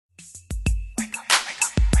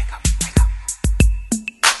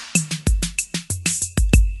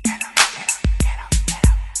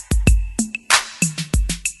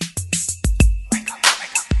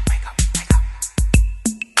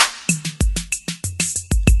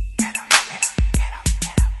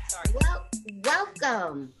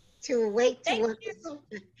welcome to Awake to Thank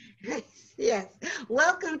Oneness. Yes,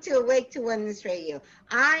 welcome to Awake to Oneness Radio.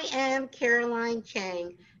 I am Caroline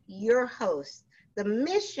Chang, your host. The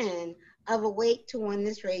mission of Awake to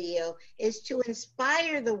Oneness Radio is to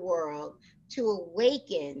inspire the world to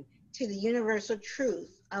awaken to the universal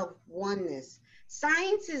truth of oneness.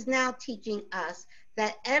 Science is now teaching us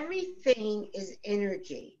that everything is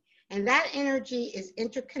energy, and that energy is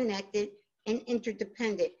interconnected and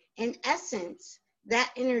interdependent. In essence,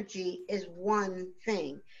 that energy is one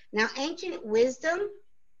thing. Now, ancient wisdom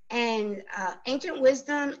and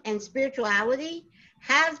spirituality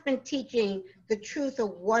has been teaching the truth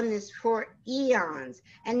of oneness for eons,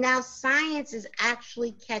 and now science is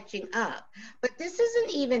actually catching up. But this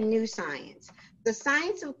isn't even new science. The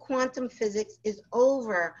science of quantum physics is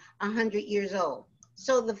over 100 years old.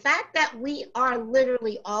 So the fact that we are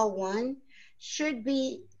literally all one should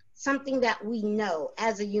be something that we know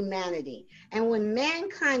as a humanity. And when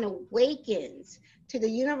mankind awakens to the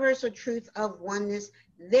universal truth of oneness,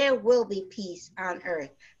 there will be peace on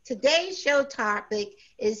earth. Today's show topic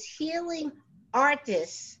is Healing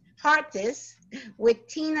Heartist with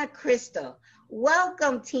Teena Christel.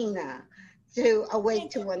 Welcome, Teena, to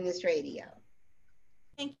Awake to Oneness Radio.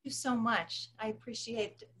 Thank you so much. I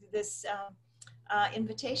appreciate this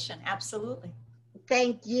invitation. Absolutely.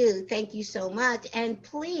 Thank you. Thank you so much. And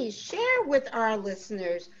please share with our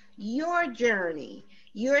listeners your journey,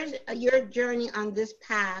 your journey on this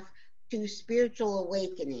path to spiritual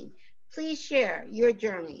awakening. Please share your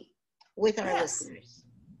journey with our listeners.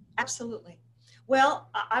 Absolutely. Well,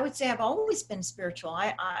 I would say I've always been spiritual.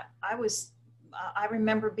 I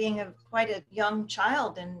remember being quite a young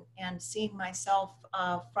child and seeing myself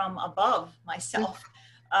from above myself,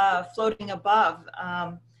 floating above.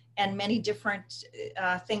 And many different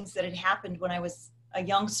things that had happened when I was a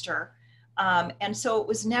youngster. And so it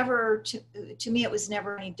was never, to me, it was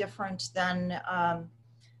never any different than,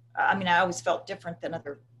 I always felt different than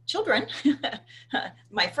other children,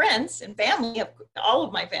 my friends and family, all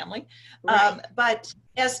of my family. Right. But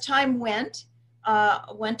as time went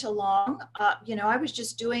along, I was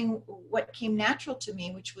just doing what came natural to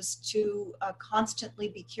me, which was to constantly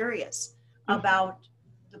be curious about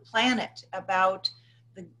the planet, about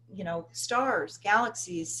the stars,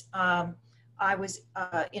 galaxies. I was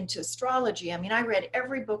into astrology. I read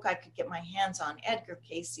every book I could get my hands on, Edgar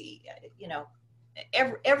Cayce,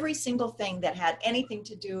 every single thing that had anything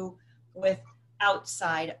to do with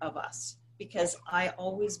outside of us, because I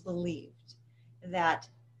always believed that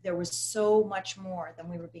there was so much more than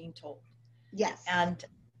we were being told. Yes. And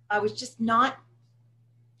I was just not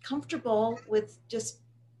comfortable with just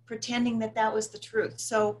pretending that was the truth.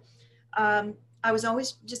 So I was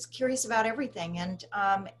always just curious about everything, and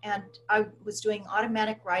I was doing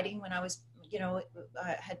automatic writing when I was,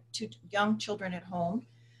 had two young children at home,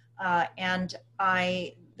 and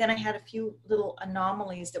then I had a few little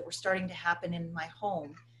anomalies that were starting to happen in my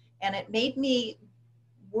home, and it made me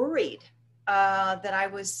worried that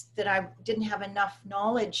I didn't have enough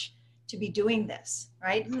knowledge to be doing this.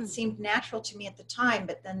 Right? It seemed natural to me at the time,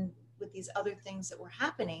 but then with these other things that were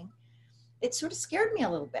happening, it sort of scared me a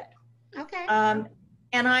little bit. Okay. And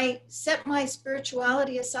I set my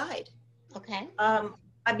spirituality aside. Okay. I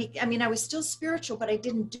was still spiritual, but I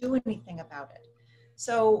didn't do anything about it.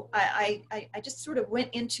 So I just sort of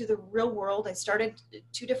went into the real world. I started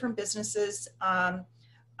 2 different businesses,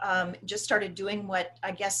 just started doing what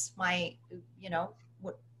I guess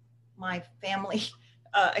what my family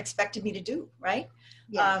expected me to do, right?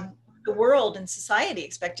 Yes. The world and society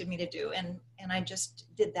expected me to do. And I just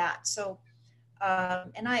did that. So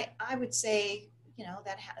and I would say,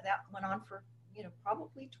 that went on for,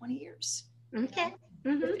 probably 20 years. Okay.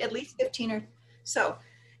 At least 15 or so.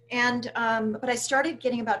 And, but I started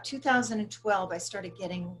getting about 2012, I started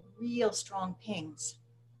getting real strong pings,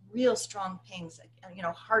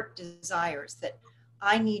 heart desires that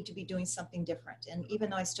I need to be doing something different. And even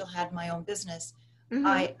though I still had my own business,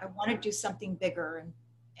 I wanted to do something bigger.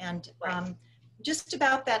 And just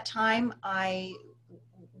about that time,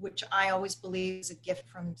 which I always believe is a gift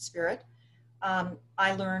from spirit,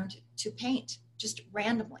 I learned to paint just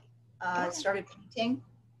randomly. I started painting,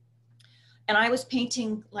 and I was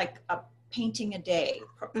painting like a painting a day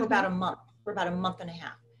for about a month and a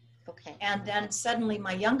half. Okay. And then suddenly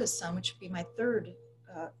my youngest son, which would be my third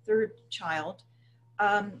child,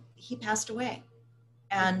 he passed away,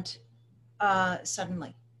 and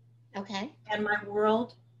suddenly. Okay. And my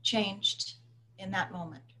world changed in that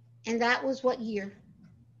moment. And that was what year?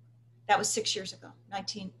 That was 6 years ago.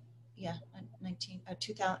 2000.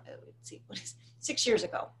 Let's see, 6 years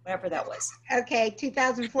ago, whatever that was. Okay,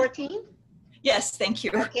 2014. Yes, thank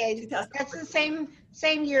you. Okay, that's the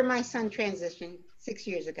Same year my son transitioned, 6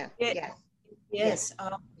 years ago. It, Yes. yes.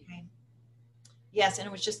 Oh, okay. Yes, and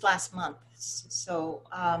it was just last month. So,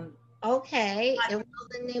 Okay. And well,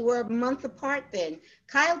 then they were a month apart then.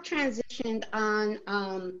 Kyle transitioned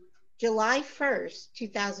on July 1st,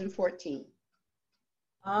 2014.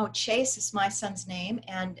 oh, Chase is my son's name,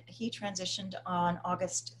 and he transitioned on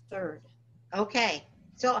August 3rd. Okay.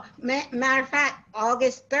 So, matter of fact,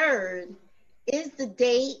 August 3rd is the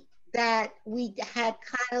date that we had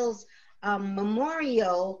Kyle's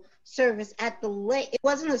memorial service at the lake. It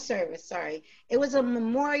wasn't a service, sorry. It was a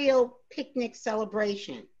memorial picnic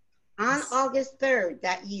celebration on Yes. August 3rd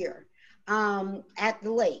that year at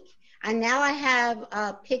the lake. And now I have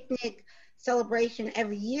a picnic celebration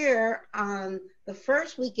every year on the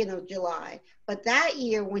first weekend of July. But that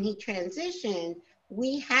year when he transitioned,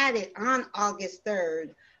 we had it on August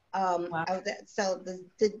 3rd. Wow. So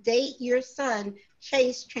the date your son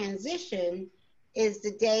Chase transitioned is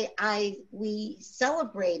the day we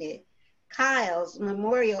celebrated Kyle's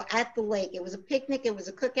memorial at the lake. It was a picnic. It was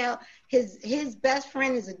a cookout. His best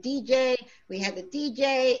friend is a DJ. We had the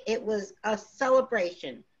DJ. It was a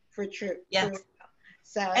celebration for true. Yes.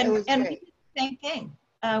 So it was and great. Same thing.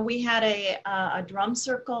 We had a drum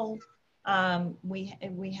circle. We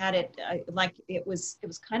had it like it was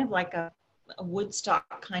kind of like a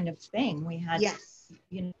Woodstock kind of thing. We had Yes.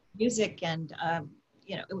 Music and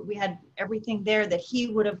we had everything there that he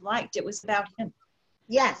would have liked. It was about him.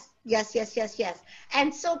 Yes.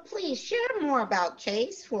 And so please share more about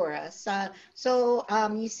Chase for us. So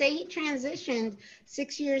you say he transitioned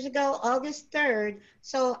 6 years ago, August 3rd.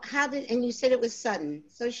 So and you said it was sudden.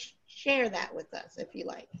 So share that with us if you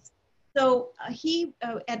like. So he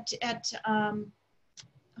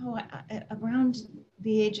around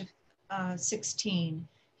the age of 16,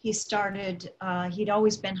 he started, he'd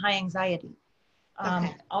always been high anxiety.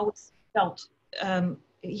 Okay. Always felt,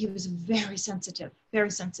 he was very sensitive.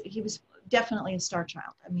 He was definitely a star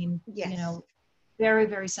child. I mean, yes. Very,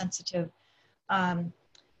 very sensitive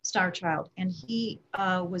star child. And he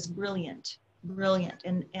was brilliant.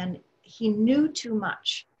 And he knew too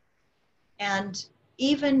much. And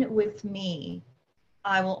even with me,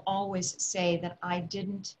 I will always say that I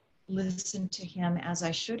didn't listen to him as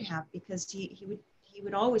I should have, because he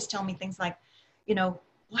would always tell me things like,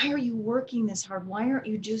 why are you working this hard? Why aren't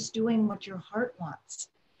you just doing what your heart wants?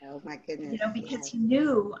 Oh my goodness. Because he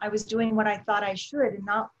knew I was doing what I thought I should and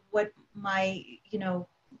not what my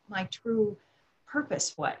true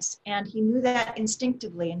purpose was. And he knew that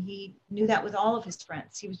instinctively, and he knew that with all of his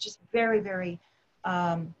friends. He was just very, very,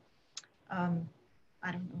 I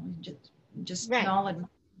don't know, just right.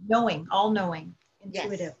 knowing, all-knowing,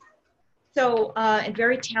 intuitive. Yes. So, and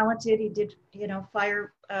very talented. He did,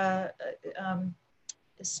 fire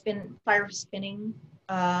spinning.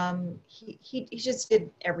 He just did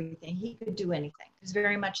everything. He could do anything. He was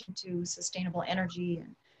very much into sustainable energy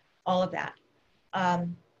and all of that.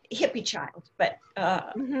 Hippie child, but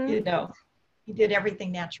he did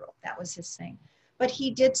everything natural. That was his thing. But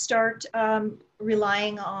he did start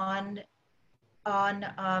relying on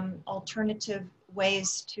alternative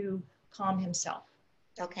ways to calm himself.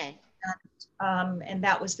 Okay. And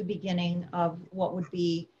that was the beginning of what would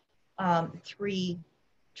be 3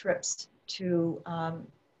 trips to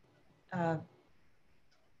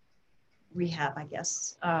rehab, I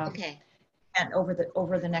guess. Okay. And over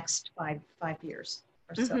the next five years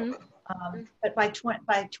or so. But by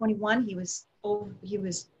 21, he was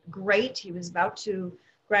great. He was about to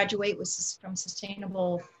graduate from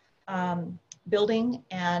sustainable building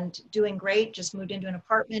and doing great. Just moved into an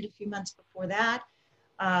apartment a few months before that.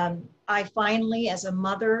 I finally, as a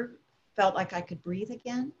mother, felt like I could breathe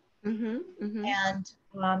again. And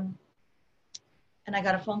I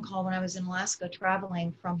got a phone call when I was in Alaska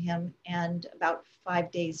traveling from him, and about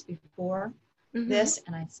 5 days before this,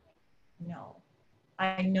 and I said, no,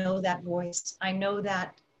 I know that voice. I know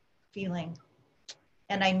that feeling.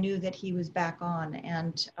 And I knew that he was back on.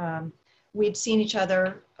 And we'd seen each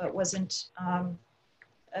other. It wasn't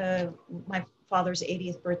my father's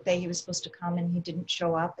 80th birthday. He was supposed to come and he didn't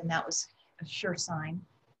show up. And that was a sure sign.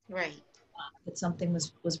 Right. That something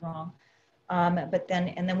was wrong. But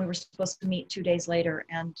then we were supposed to meet 2 days later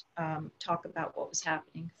and talk about what was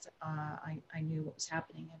happening. I knew what was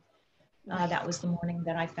happening. And that was the morning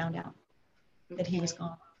that I found out that he was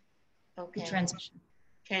gone. Okay. He transitioned.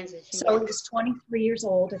 So he was 23 years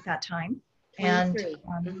old at that time. 23.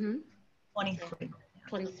 And 23.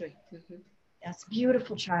 23. Yes,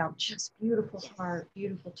 beautiful child, just beautiful heart,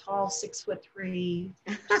 beautiful, tall, 6'3".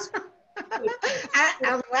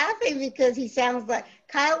 I'm laughing because he sounds like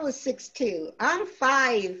Kyle was 6'2". I'm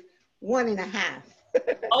 5'1.5".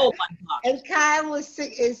 Oh my And gosh. Kyle is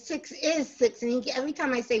six, and every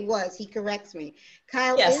time I say was, he corrects me.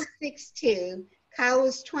 Kyle Yes. is 6'2". Kyle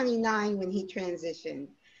was 29 when he transitioned.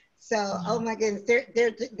 So, oh Wow. my goodness,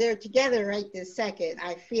 they're together right this second.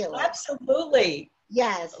 I feel it. Absolutely.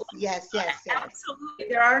 Yes, yes, yes, yes. Absolutely.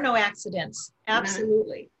 There are no accidents. None.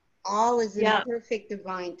 Absolutely. All is in Yeah, perfect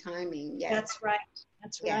divine timing. Yes, that's right.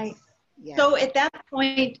 That's yes, right. yes, So at that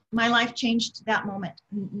point, my life changed that moment.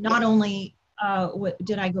 Not yes. only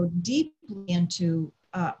did I go deeply into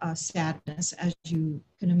sadness, as you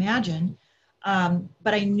can imagine,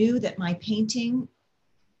 but I knew that my painting,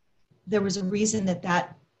 there was a reason that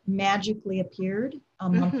that magically appeared a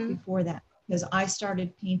month Mm-hmm. before that, because I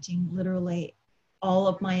started painting literally all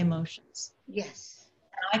of my emotions. Yes.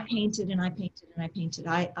 I painted and I painted and I painted.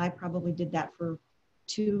 I probably did that for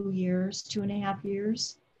 2 years, 2.5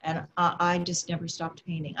 years. And I just never stopped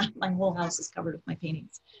painting. My whole house is covered with my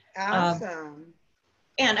paintings. Um, Awesome.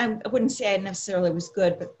 and I wouldn't say I necessarily was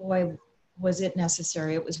good, but boy, was it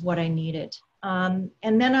necessary. It was what I needed. And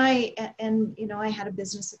then I had a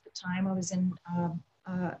business at the time. I was in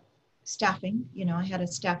staffing. I had a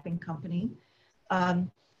staffing company.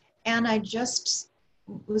 Um, and I just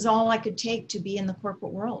was all I could take to be in the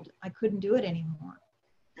corporate world. I couldn't do it anymore.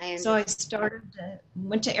 I So I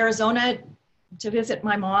went to Arizona to visit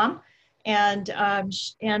my mom, and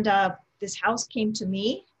this house came to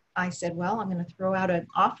me. I said, "Well, I'm going to throw out an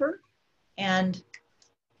offer," and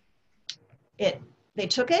they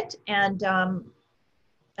took it, and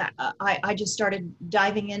I just started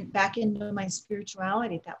diving back into my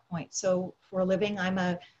spirituality at that point. So for a living, I'm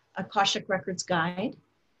a Akashic Records guide.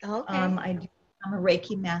 Okay. I'm a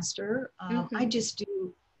Reiki master. I Mm-hmm. just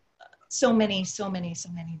do so many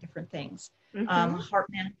different things. Mm-hmm. Heart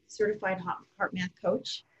math, certified heart math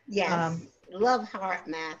coach. Yes. Um, Love heart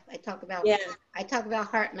math. yeah, I talk about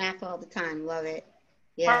heart math all the time. Love it.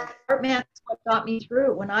 Yes. heart math is what got me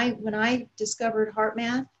through. When I discovered heart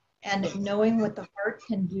math and Yes. knowing what the heart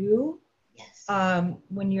can do, Yes.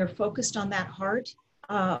 when you're focused on that heart,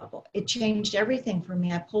 it changed everything for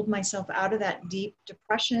me. I pulled myself out of that deep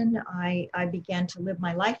depression. I began to live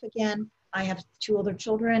my life again. I have 2 older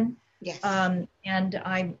children, Yes. and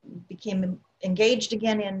I became engaged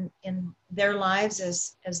again in their lives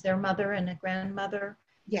as their mother and a grandmother.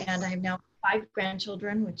 And I Yes. have now 5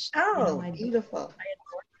 grandchildren, which Oh, I beautiful.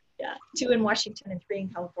 adore. Yeah, 2 in Washington and 3 in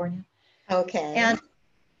California. Okay. And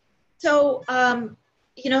so,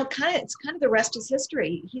 it's kind of the rest is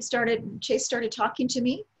history. Chase started talking to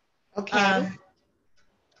me, Okay. um,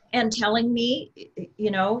 and telling me,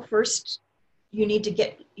 first you need to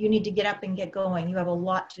get up and get going. You have a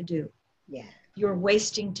lot to do. Yeah. You're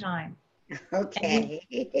wasting time. And he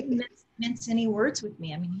Okay. didn't mince any words with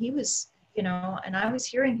me. I mean, he was, and I was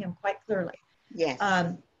hearing him quite clearly. Yes.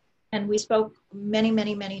 Um, and we spoke many,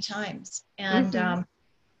 many, many times. And Mm-hmm.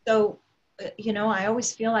 so, I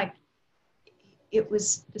always feel like it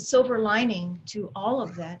was the silver lining to all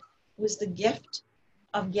of that was the gift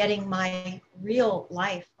of getting my real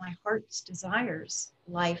life, my heart's desires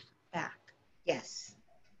life back. Yes.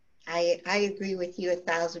 I agree with you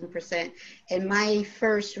 1,000%. In my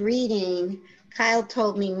first reading, Kyle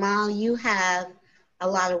told me, Mom, you have a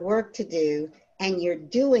lot of work to do and you're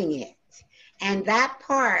doing it. And that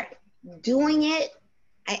part, doing it,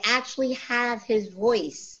 I actually have his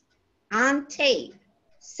voice on tape Wow.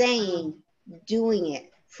 saying, doing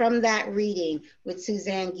it from that reading with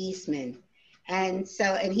Suzanne Giesman. And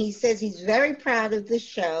he says he's very proud of the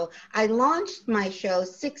show. I launched my show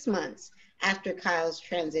 6 months after Kyle's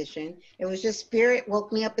transition. It was just Spirit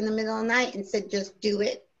woke me up in the middle of the night and said, just do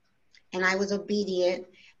it. And I was obedient.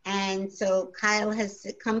 And so Kyle has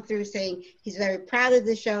come through saying he's very proud of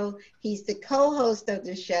the show. He's the co-host of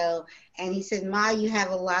the show. And he said, Ma, you have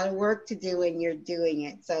a lot of work to do and you're doing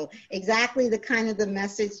it. So exactly the kind of the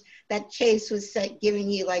message that Chase was giving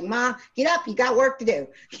you, like, Ma, get up, you got work to do.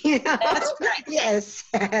 That's right. Yes.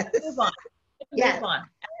 Move on. Yes. Move on.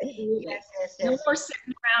 Absolutely. Yes, yes, No yes. more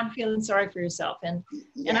sitting around feeling sorry for yourself. And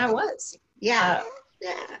Yes. I was. Yeah.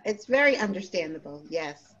 Yeah. It's very understandable.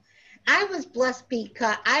 Yes. I was blessed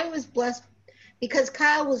because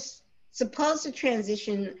Kyle was supposed to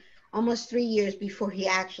transition almost 3 years before he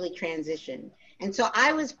actually transitioned. And so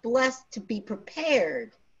I was blessed to be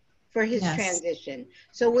prepared for his Yes. transition.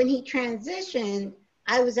 So when he transitioned,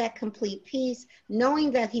 I was at complete peace, knowing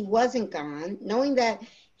that he wasn't gone, knowing that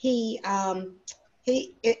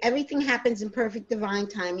everything happens in perfect divine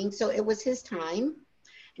timing. So it was his time,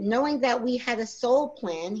 knowing that we had a soul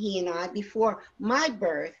plan, he and I, before my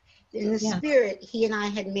birth. In the Yeah. spirit, he and I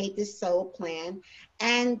had made this soul plan,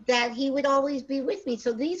 and that he would always be with me.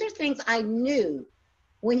 So these are things I knew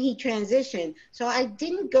when he transitioned. So I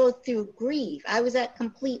didn't go through grief. I was at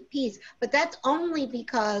complete peace. But that's only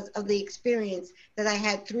because of the experience that I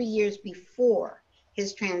had 3 years before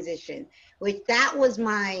his transition, which that was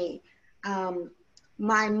my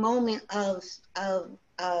my moment of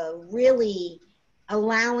really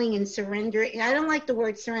allowing and surrendering. I don't like the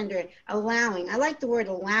word surrender, allowing. I like the word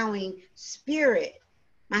allowing spirit,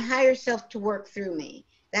 my higher self, to work through me.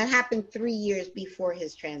 That happened 3 years before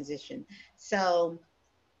his transition. So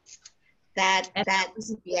that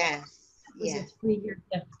was yes, a yes, 3-year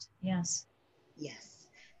gift. Yes. yes.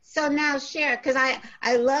 So now share, because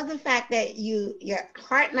I love the fact that your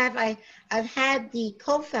Heart Math, I've had the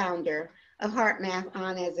co-founder of Heart Math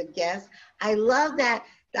on as a guest. I love that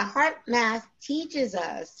the Heart Math teaches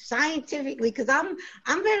us scientifically, because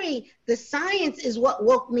the science is what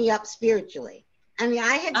woke me up spiritually. I mean,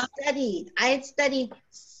 I had studied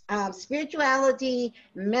spirituality,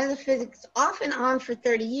 metaphysics off and on for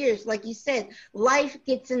 30 years. Like you said, life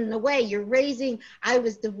gets in the way. I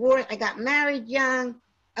was divorced, I got married young,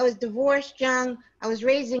 I was divorced young, I was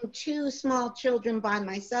raising 2 small children by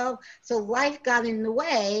myself. So life got in the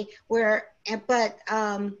way but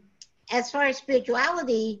as far as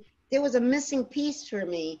spirituality, there was a missing piece for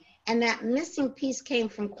me. And that missing piece came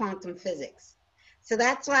from quantum physics. So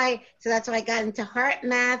that's why I got into Heart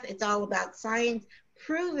Math. It's all about science,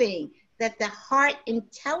 proving that the heart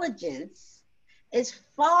intelligence is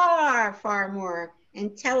far, far more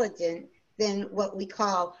intelligent than what we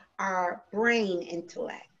call our brain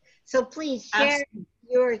intellect. So please share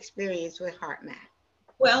your experience with Heart Math.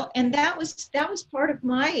 Well, and that was part of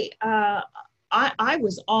my, I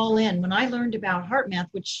was all in when I learned about Heart Math,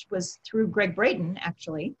 which was through Greg Braden,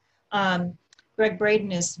 actually. Greg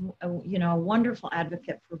Braden is, a wonderful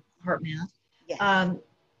advocate for Heart Math. Yes.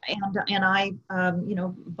 And I,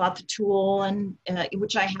 bought the tool, and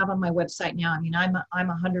which I have on my website now. I mean, I'm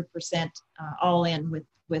 100% all in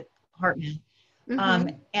with Heart Math. Mm-hmm.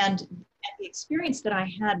 And the experience that I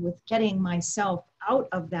had with getting myself out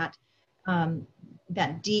of that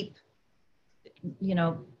deep,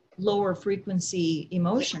 lower frequency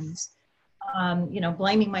emotions,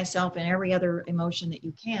 blaming myself and every other emotion that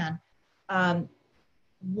you can,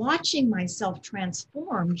 watching myself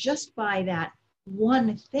transform just by that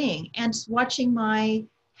one thing, and watching my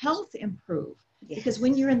health improve. Yes. Because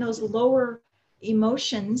when you're in those lower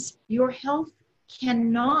emotions, your health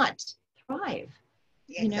cannot thrive.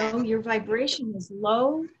 Exactly. Your vibration is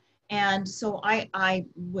low. And so I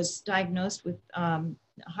was diagnosed with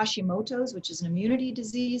Hashimoto's, which is an immunity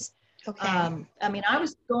disease. Okay. I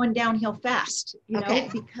was going downhill fast,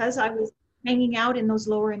 because I was hanging out in those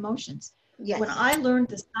lower emotions. Yes. When I learned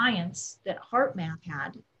the science that Heart Math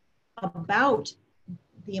had about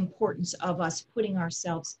the importance of us putting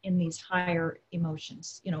ourselves in these higher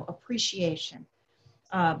emotions, appreciation,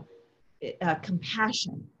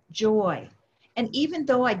 compassion, joy. And even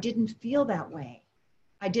though I didn't feel that way,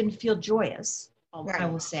 I didn't feel joyous, I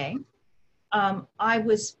will say, I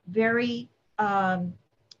was very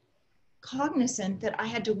cognizant that I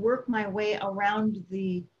had to work my way around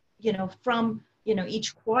from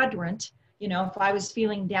each quadrant. If I was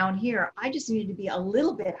feeling down here, I just needed to be a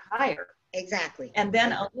little bit higher. Exactly. And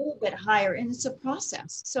then a little bit higher. And it's a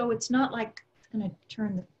process. So it's not like it's going to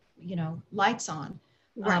turn the, lights on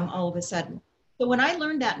all of a sudden. So when I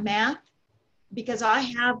learned that math, because I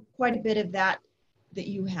have quite a bit of that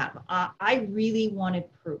you have, I really wanted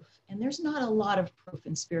proof. And there's not a lot of proof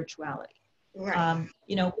in spirituality. Right.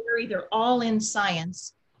 We're either all in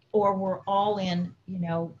science or we're all in,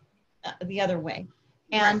 the other way.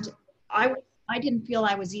 And I didn't feel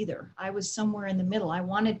I was either. I was somewhere in the middle. I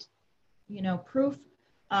wanted, proof,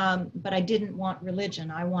 but I didn't want religion.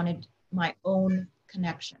 I wanted my own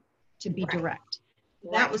connection to be direct.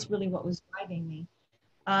 That was really what was driving me.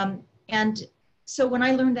 And so when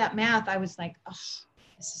I learned that math, I was like, oh,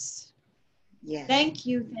 this is, yes. Thank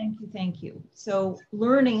you. So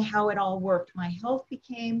learning how it all worked, my health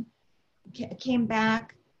came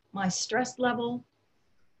back, my stress level,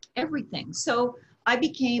 everything. So I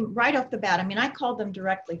became, right off the bat, I called them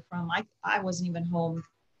directly I wasn't even home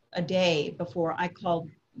a day before I called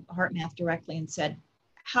Heart Math directly and said,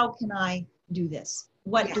 how can I do this?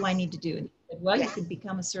 What do I need to do? And they said, well, you could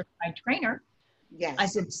become a certified trainer. Yes. I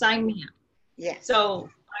said, sign me up. Yes. So,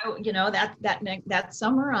 that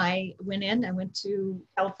summer I went to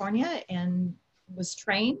California and was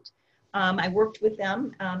trained. I worked with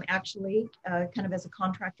them actually kind of as a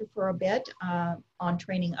contractor for a bit on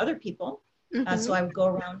training other people. Mm-hmm. So I would go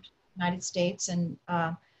around the United States and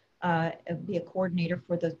be a coordinator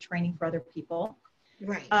for the training for other people.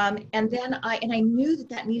 Right. And then I knew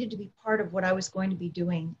that needed to be part of what I was going to be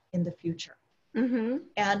doing in the future. Mm-hmm.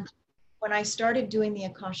 And when I started doing the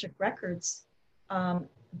Akashic records,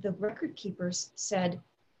 the record keepers said,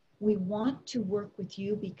 we want to work with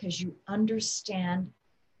you because you understand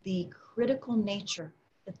the critical nature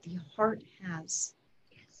that the heart has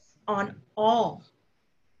on all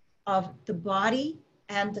of the body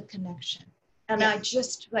and the connection. And I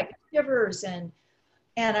just like shivers, and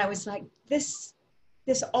I was like, this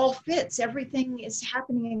all fits. Everything is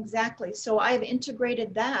happening exactly. So I've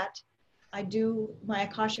integrated that. I do my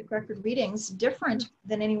Akashic record readings different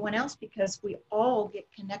than anyone else because we all get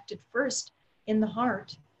connected first in the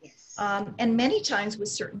heart. Yes. And many times with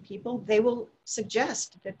certain people, they will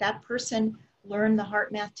suggest that that person learn the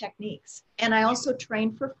heart math techniques. And I also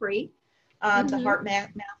train for free the heart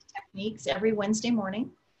math techniques every Wednesday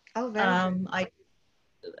morning. Oh, very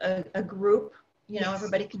good. A group,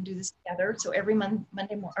 everybody can do this together. So every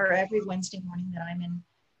every Wednesday morning that I'm in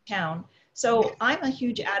town. So I'm a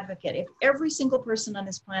huge advocate. If every single person on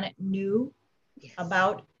this planet knew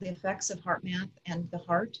about the effects of heart math and the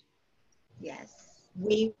heart,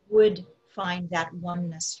 we would find that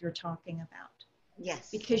oneness you're talking about. Yes.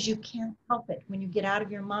 Because you can't help it. When you get out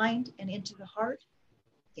of your mind and into the heart,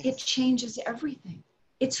 it changes everything.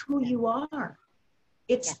 It's who you are.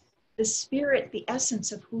 It's the spirit, the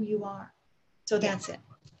essence of who you are. So that's it.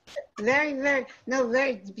 Very, very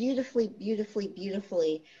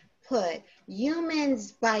beautifully put.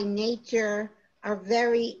 Humans by nature are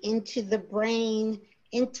very into the brain,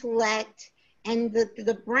 intellect, and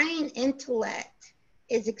the brain intellect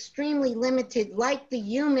is extremely limited, like the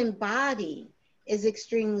human body is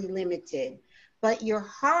extremely limited. But your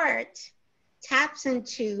heart taps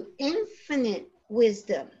into infinite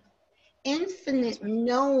wisdom, infinite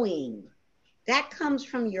knowing. That comes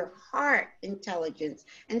from your heart intelligence.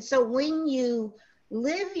 And so when you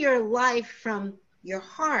live your life from your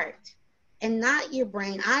heart and not your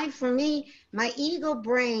brain, for me, my ego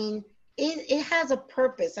brain, it has a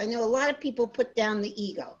purpose. I know a lot of people put down the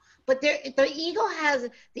ego, but the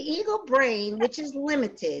ego brain, which is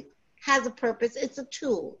limited, has a purpose. It's a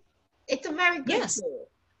tool. It's a very good tool,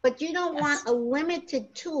 but you don't want a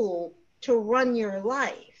limited tool to run your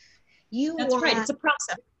life. That's right. It's a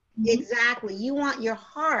process. Exactly. You want your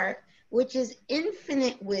heart, which is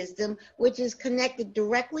infinite wisdom, which is connected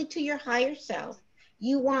directly to your higher self.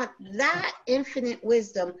 You want that infinite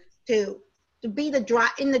wisdom to be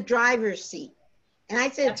in the driver's seat. And I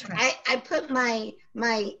said, I put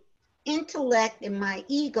my intellect and my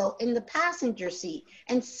ego in the passenger seat.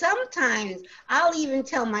 And sometimes I'll even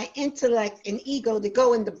tell my intellect and ego to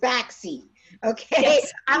go in the back seat. Okay,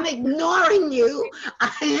 yes. I'm ignoring you.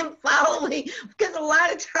 I am following, because a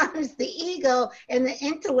lot of times the ego and the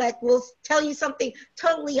intellect will tell you something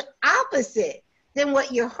totally opposite than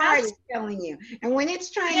what your heart is telling you. And when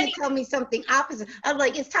it's trying to tell me something opposite, I'm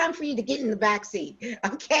like, it's time for you to get in the back seat.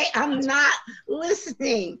 Okay, I'm not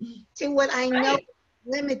listening to what I know is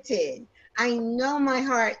limited. I know my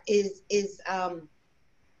heart is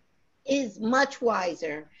much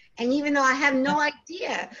wiser. And even though I have no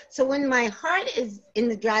idea, so when my heart is in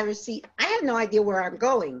the driver's seat, I have no idea where I'm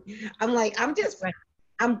going. I'm like, I'm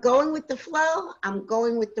going with the flow. I'm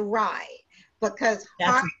going with the ride, because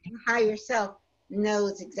heart and higher self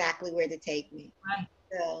knows exactly where to take me. Right.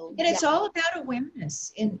 So, and it's all about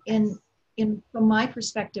awareness from my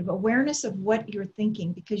perspective, awareness of what you're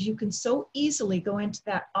thinking, because you can so easily go into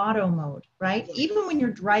that auto mode, right? Yes. Even when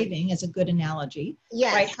you're driving, as a good analogy,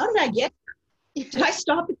 right? How did I get? Did I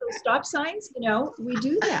stop at those stop signs? We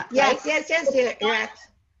do that. Yes, right? yes.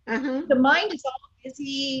 The mind is all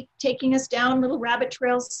busy taking us down little rabbit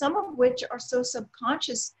trails, some of which are so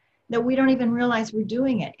subconscious that we don't even realize we're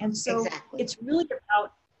doing it. And so it's really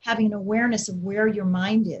about having an awareness of where your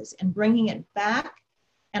mind is and bringing it back.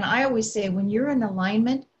 And I always say, when you're in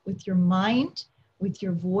alignment with your mind, with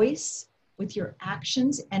your voice, with your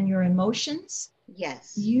actions and your emotions,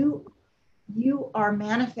 you are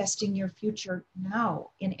manifesting your future now,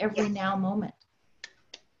 in every now moment.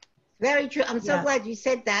 Very true. I'm so glad you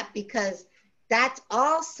said that, because that's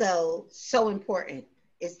also so important,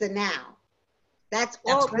 is the now. That's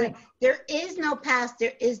all. Right. There is no past,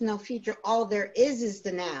 there is no future. All there is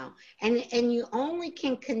the now. And you only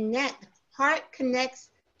can connect, heart connects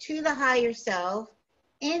to the higher self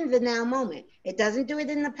in the now moment. It doesn't do it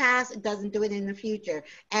in the past, it doesn't do it in the future.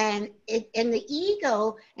 And the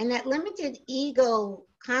ego, and that limited ego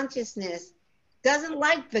consciousness, doesn't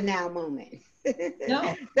like the now moment.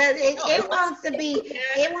 No. It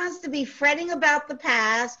wants to be fretting about the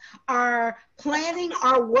past, or planning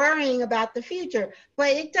or worrying about the future. But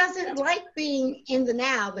it doesn't like being in the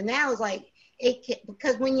now. The now is like,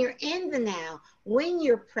 because when you're in the now, when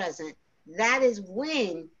you're present, that is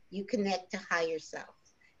when you connect to higher self.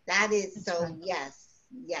 That is That's so, right.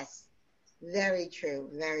 yes, very true,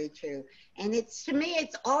 very true. And it's, to me,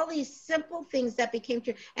 it's all these simple things that became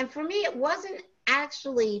true. And for me, it wasn't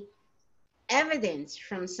actually evidence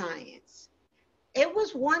from science. It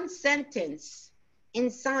was one sentence in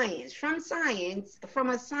science, from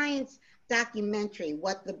a science documentary,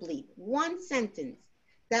 What the Bleep. One sentence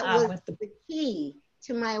that was With the the key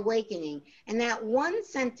to my awakening. And that one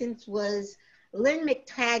sentence was Lynn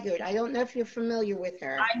McTaggart. I don't know if you're familiar with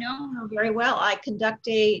her. I know her very well. I conduct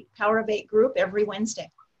a Power of Eight group every Wednesday.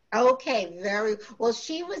 Okay, very well.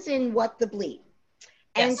 She was in What the Bleep.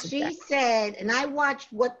 And Yes, she exactly. said, and I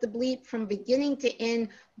watched What the Bleep from beginning to end,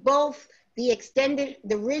 both the extended,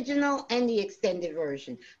 the original and the extended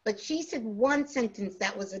version. But she said one sentence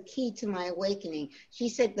that was a key to my awakening. She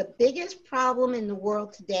said, the biggest problem in the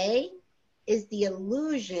world today is the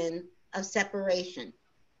illusion of separation.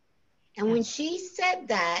 And when Yes. she said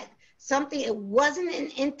that, something, it wasn't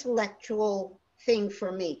an intellectual thing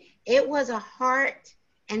for me. It was a heart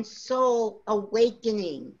and soul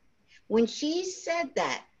awakening. When she said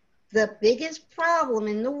that, the biggest problem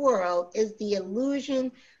in the world is the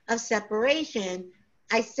illusion of separation,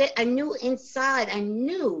 I said, I knew inside, I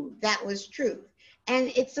knew that was truth.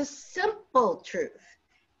 And it's a simple truth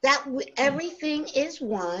that everything is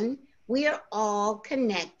one. We are all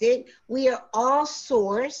connected. We are all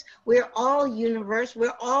source. We're all universe.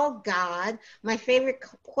 We're all God. My favorite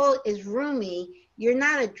quote is Rumi, you're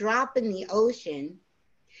not a drop in the ocean.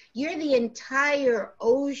 You're the entire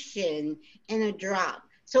ocean in a drop.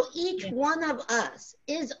 So each Yeah. one of us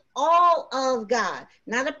is all of God,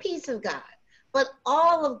 not a piece of God, but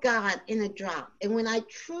all of God in a drop. And when I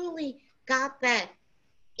truly got that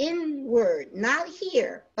inward, not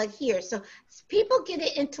here, but here. So people get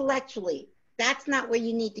it intellectually. That's not where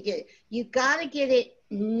you need to get it. You got to get it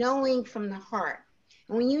knowing from the heart.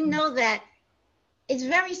 And when you know that, it's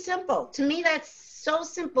very simple. To me, that's so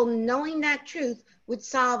simple. Knowing that truth would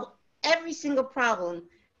solve every single problem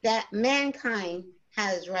that mankind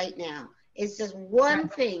has right now. It's just one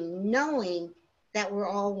Right. thing, knowing that we're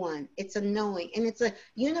all one. It's a knowing. And it's a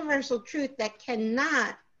universal truth that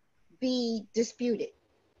cannot be disputed.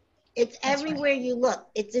 It's That's right. everywhere you look.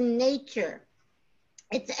 It's in nature.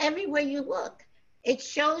 It's everywhere you look. It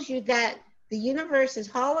shows you that the universe is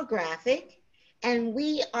holographic and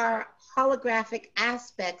we are holographic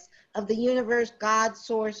aspects of the universe, God,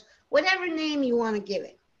 source, whatever name you want to give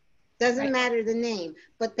it. Doesn't Right. matter the name,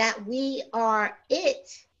 but that we are it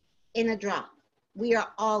in a drop. We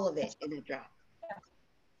are all of it in a drop.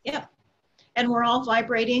 Yeah. And we're all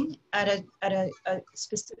vibrating at a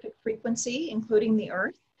specific frequency, including the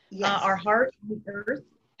earth. Yes, Our heart and the earth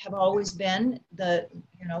have always been the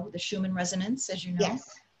Schumann resonance, as you know,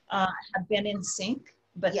 yes, have been in sync,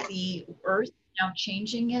 but yes, the earth now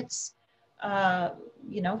changing its,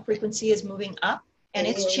 frequency is moving up, and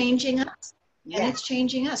it it's is. changing us, and Yes, it's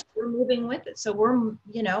changing us. We're moving with it. So we're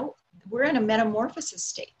in a metamorphosis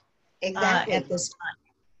state exactly, at this time.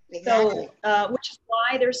 exactly, So, which is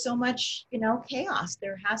why there's so much, chaos.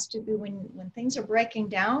 There has to be, when things are breaking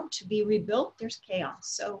down to be rebuilt, there's chaos.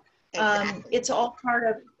 So exactly. it's all part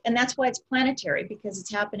of, and that's why it's planetary, because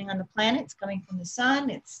it's happening on the planet. It's coming from the sun.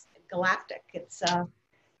 It's galactic.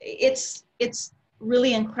 It's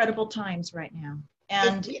really incredible times right now,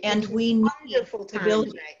 and It's we need wonderful times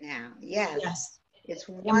stability. right now. Yes, Yes, it's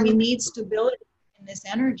and we wonderful. need stability in this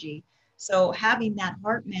energy. So having that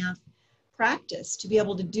heart math practice to be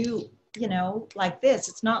able to do, like this,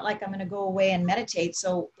 it's not like I'm going to go away and meditate,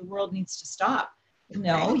 so the world needs to stop.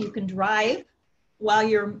 No, Right. you can drive while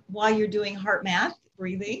you're doing heart math,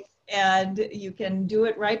 breathing, and you can do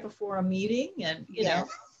it right before a meeting, and Yes,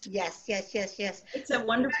 yes, yes, yes, yes. it's a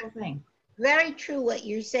wonderful thing. Very true. What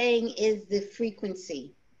you're saying is the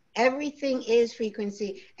frequency. Everything is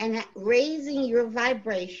frequency, and raising your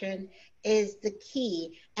vibration is the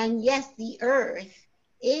key. And yes, the earth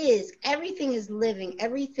is, everything is living.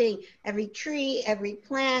 Everything, every tree, every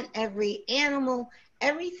plant, every animal,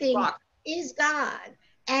 everything Rock. is God.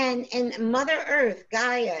 And Mother Earth,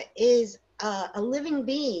 Gaia, is a living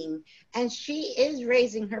being, and she is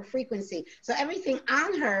raising her frequency. So everything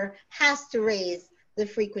on her has to raise the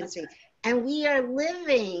That's frequency. right. And we are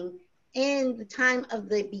living in the time of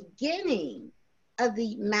the beginning of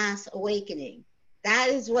the mass awakening. That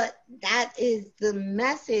is the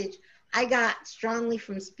message I got strongly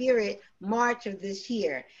from Spirit March of this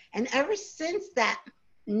year. And ever since that,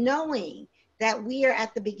 knowing that we are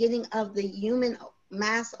at the beginning of the human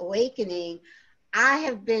mass awakening, I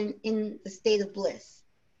have been in the state of bliss.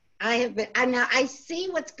 Now I see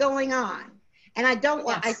what's going on. And I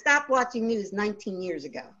Yes. stopped watching news 19 years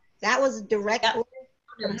ago. That was a direct Yeah. order.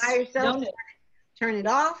 Your higher self, turn it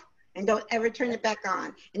off, and don't ever turn it back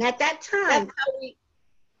on. And at that time,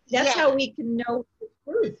 that's how we can know the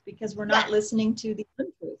truth, because we're not listening to the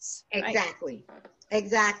untruths. Exactly. Right?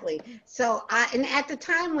 Exactly. So and at the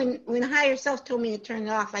time when higher self told me to turn it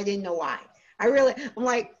off, I didn't know why. I'm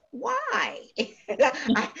like, why?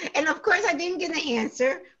 And of course I didn't get an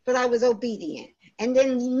answer, but I was obedient. And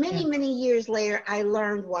then many years later, I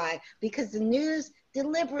learned why, because the news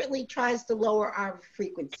deliberately tries to lower our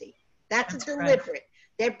frequency. That's deliberate. Right.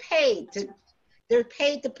 They're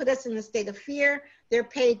paid to put us in a state of fear. They're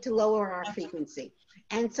paid to lower our frequency.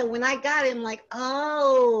 And so when I got it, I'm like,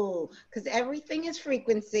 oh, because everything is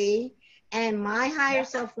frequency, and my higher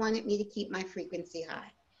self wanted me to keep my frequency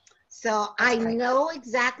high. So I know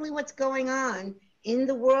exactly what's going on in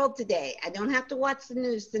the world today. I don't have to watch the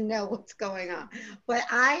news to know what's going on. But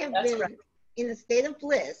I have been in a state of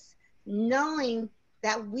bliss, knowing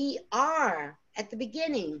that we are at the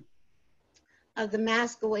beginning of the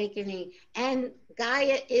mask awakening, and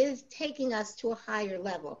Gaia is taking us to a higher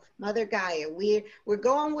level. Mother Gaia, we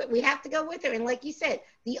have to go with her. And like you said,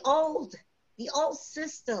 the old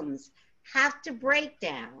systems have to break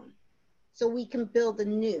down so we can build a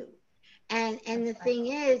new. And the thing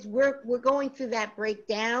is, we're going through that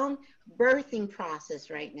breakdown birthing process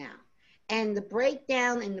right now. And the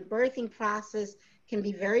breakdown and the birthing process can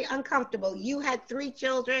be very uncomfortable. You had 3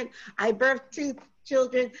 children. I birthed 2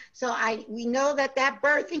 children. So we know that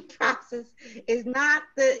birthing process is not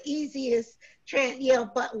the easiest,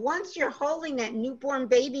 but once you're holding that newborn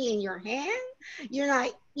baby in your hand, you're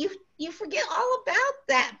like, you forget all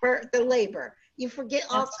about the labor. You forget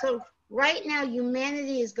also, right now,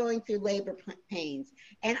 humanity is going through labor pains.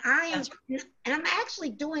 And I'm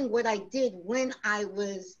actually doing what I did when I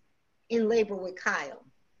was in labor with Kyle.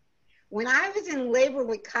 When I was in labor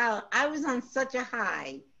with Kyle, I was on such a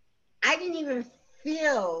high. I didn't even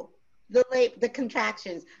feel the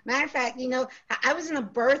contractions. Matter of fact, I was in a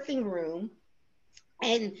birthing room,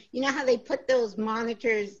 and you know how they put those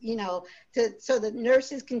monitors, so the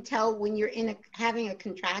nurses can tell when you're having a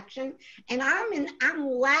contraction. And I'm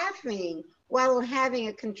laughing while I'm having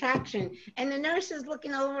a contraction, and the nurse is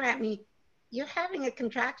looking over at me. You're having a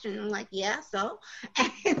contraction. I'm like, yeah, so?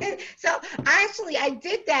 And so I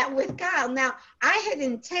did that with Kyle. Now, I had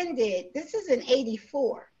intended, this is in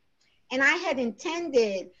 84, and I had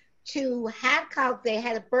intended to have Kyle, they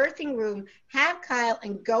had a birthing room, have Kyle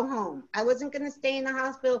and go home. I wasn't going to stay in the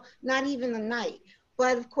hospital, not even a night.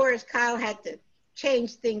 But of course, Kyle had to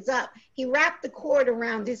change things up. He wrapped the cord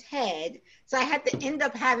around his head, so I had to end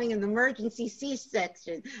up having an emergency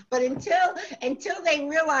C-section. But until they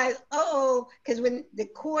realized, because when the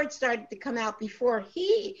cord started to come out before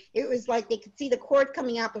it was like they could see the cord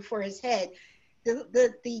coming out before his head.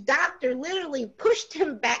 The doctor literally pushed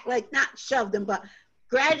him back, like not shoved him, but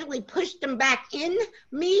gradually pushed him back in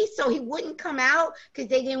me so he wouldn't come out, because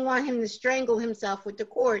they didn't want him to strangle himself with the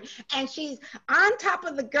cord. And she's on top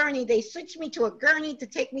of the gurney. They switched me to a gurney to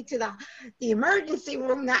take me to the emergency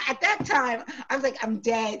room. Now, at that time, I was like, I'm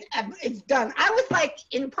dead. It's done. I was like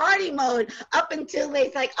in party mode up until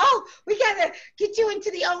they's like, oh, we got to get you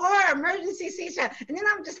into the OR, emergency C-section. And then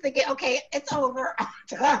I'm just thinking, okay, it's over. I'm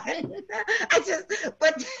done.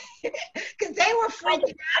 But because they were freaking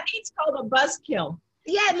out. It's called a buzzkill.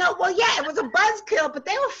 Yeah, it was a buzzkill, but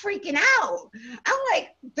they were freaking out. I'm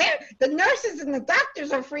like, the nurses and the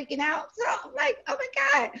doctors are freaking out. So I'm like, oh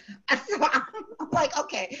my God. So I'm like,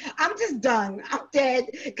 okay, I'm just done. I'm dead,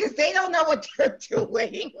 because they don't know what they're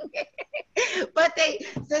doing. But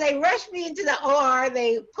they rushed me into the OR.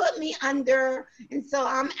 They put me under, and so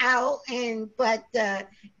I'm out. But the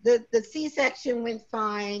C-section went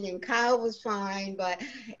fine, and Kyle was fine, but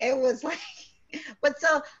it was like. But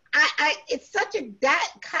so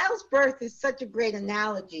Kyle's birth is such a great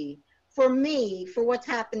analogy for me, for what's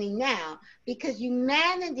happening now, because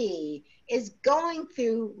humanity is going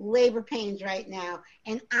through labor pains right now,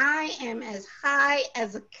 and I am as high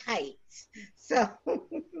as a kite. So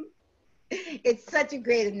it's such a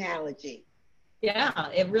great analogy.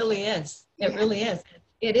 Yeah, it really is. It really is.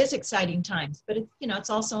 It is exciting times, but it's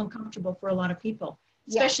also uncomfortable for a lot of people.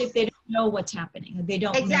 Especially if they don't know what's happening. They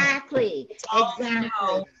don't know. Exactly.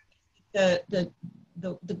 Know.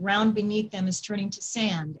 The ground beneath them is turning to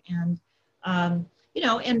sand. And,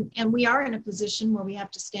 and we are in a position where we have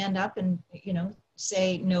to stand up and,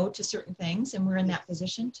 say no to certain things. And we're in that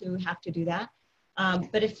position to have to do that.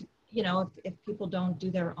 But if people don't do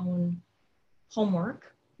their own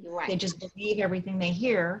homework, they just believe everything they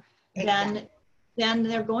hear, then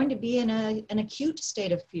they're going to be in an acute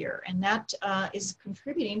state of fear. And that is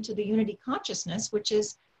contributing to the unity consciousness, which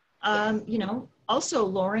is, also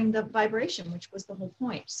lowering the vibration, which was the whole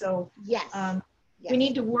point. So Yes. we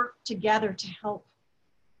need to work together to help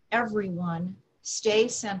everyone stay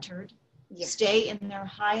centered, Yes. stay in their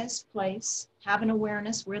highest place, have an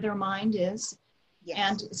awareness where their mind is, Yes.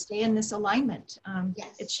 and stay in this alignment.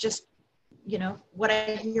 Yes. It's just, you know, what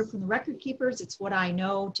I hear from the record keepers. It's what I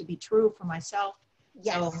know to be true for myself.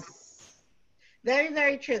 Yes. So, very,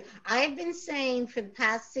 very true. I've been saying for the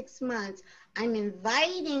past 6 months, I'm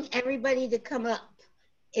inviting everybody to come up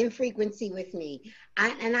in frequency with me.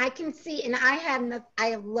 And I can see, and I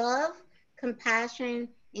have love, compassion,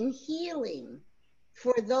 and healing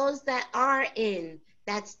for those that are in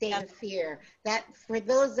that state of fear, that for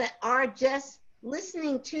those that are just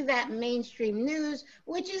listening to that mainstream news,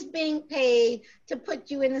 which is being paid to put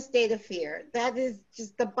you in a state of fear. That is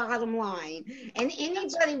just the bottom line. And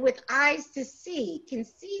anybody with eyes to see can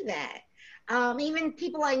see that. Even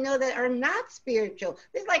people I know that are not spiritual,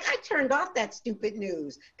 it's like I turned off that stupid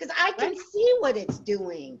news because I can see what it's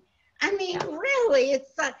doing. I mean, really,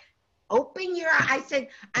 it's open your eyes. I said,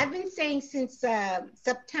 I've been saying since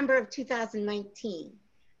September of 2019,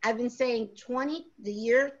 I've been saying the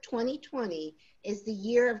year 2020 is the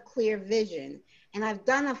year of clear vision. And I've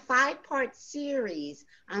done a 5-part series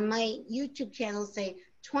on my YouTube channel saying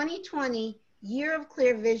 2020, year of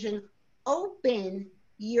clear vision, open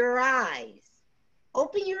your eyes.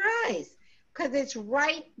 Open your eyes, because it's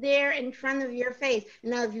right there in front of your face.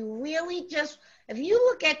 Now, if you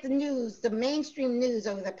look at the news, the mainstream news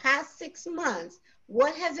over the past 6 months,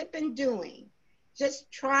 what has it been doing? Just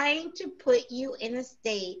trying to put you in a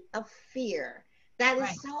state of fear. That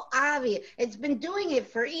is so obvious. It's been doing it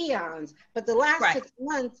for eons, but the last 6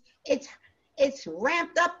 months, it's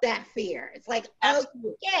ramped up that fear. It's like,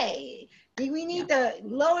 okay, we need to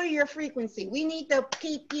lower your frequency. We need to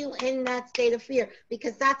keep you in that state of fear,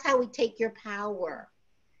 because that's how we take your power.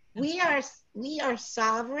 We are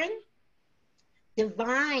sovereign,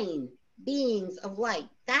 divine beings of light.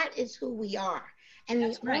 That is who we are. And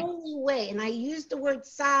the only way, and I use the word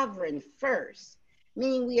sovereign first,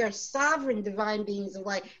 meaning we are sovereign divine beings of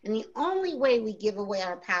light. And the only way we give away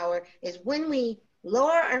our power is when we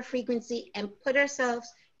lower our frequency and put ourselves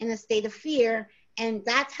in a state of fear. And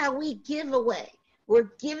that's how we give away.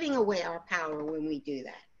 We're giving away our power when we do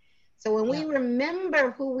that. So when we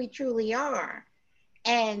remember who we truly are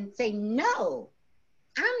and say, no,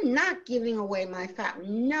 I'm not giving away my power.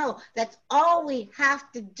 No, that's all we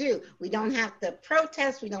have to do. We don't have to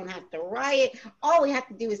protest. We don't have to riot. All we have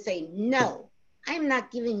to do is say, no, I'm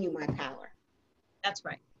not giving you my power. That's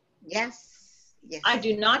right. Yes. Yes. I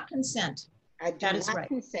do not consent. I do not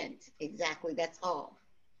consent. Exactly. That's all.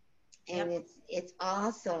 And it's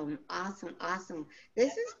awesome, awesome, awesome.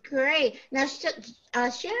 This is great. Now,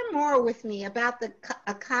 share more with me about the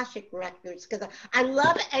Akashic records, because I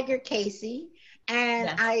love Edgar Casey, and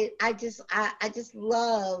I just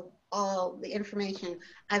love all the information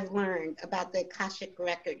I've learned about the Akashic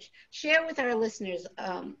records. Share with our listeners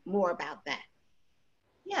more about that.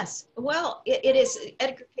 Yes. Well, it is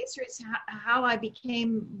Edgar Casey is how I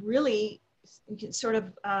became really sort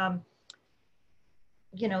of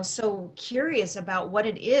so curious about what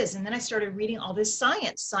it is. And then I started reading all this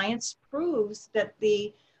science. Science proves that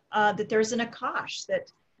that there's an Akash,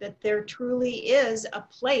 that there truly is a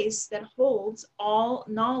place that holds all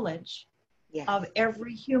knowledge of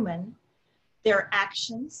every human, their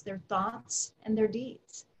actions, their thoughts, and their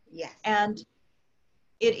deeds. Yes. And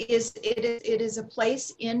it is a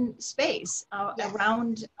place in space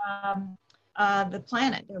around the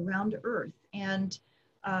planet, around Earth. And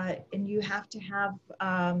you have to have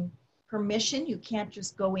permission. You can't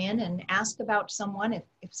just go in and ask about someone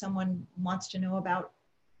if someone wants to know about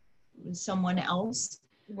someone else.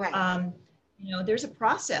 Right. There's a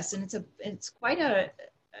process, and it's quite a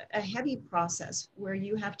heavy process where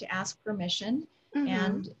you have to ask permission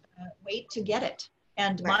and wait to get it.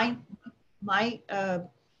 And my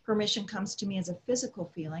permission comes to me as a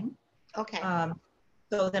physical feeling. Okay.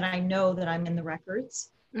 So that I know that I'm in the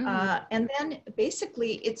records. And then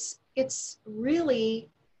basically it's really,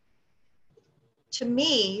 to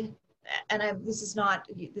me, and this is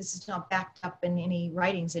not backed up in any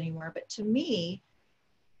writings anywhere, but to me,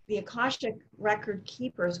 the Akashic record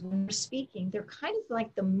keepers, when they're speaking, they're kind of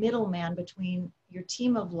like the middleman between your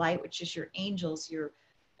team of light, which is your angels, your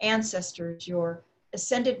ancestors, your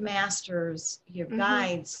ascended masters, your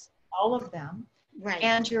guides, all of them,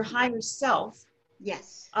 and your higher self.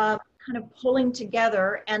 Yes. Kind of pulling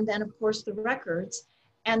together, and then of course the records,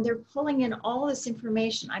 and they're pulling in all this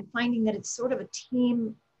information. I'm finding that it's sort of a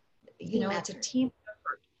team, it's a team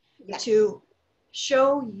effort to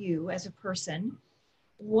show you as a person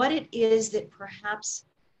what it is that perhaps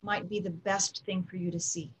might be the best thing for you to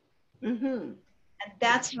see. Mm-hmm. And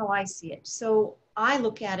that's how I see it. So I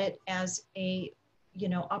look at it as a,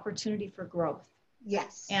 opportunity for growth.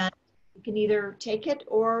 Yes. And you can either take it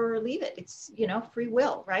or leave it. It's, free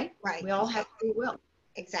will, right? Right. We all have free will.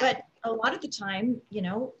 Exactly. But a lot of the time,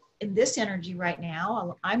 in this energy right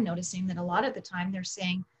now, I'm noticing that a lot of the time they're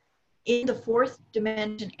saying in the fourth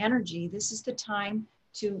dimension energy, this is the time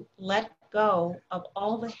to let go of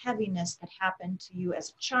all the heaviness that happened to you as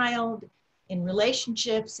a child, in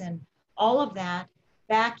relationships and all of that,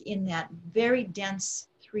 back in that very dense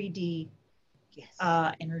 3D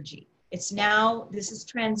energy. It's now, this is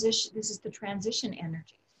the transition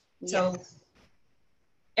energy. So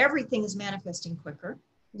everything is manifesting quicker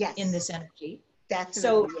in this energy. Definitely,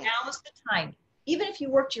 so now is the time. Even if you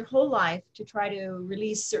worked your whole life to try to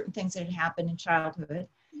release certain things that had happened in childhood,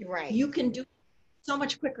 right, you can do so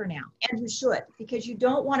much quicker now, and you should, because you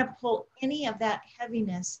don't want to pull any of that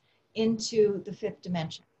heaviness into the fifth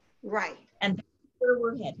dimension. Right. And that's where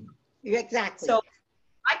we're heading. Exactly. So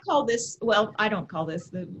I call this, well, I don't call this,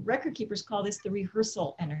 the record keepers call this the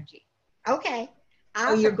rehearsal energy. Okay.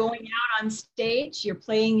 So you're going out on stage, you're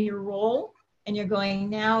playing your role, and you're going,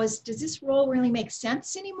 now, does this role really make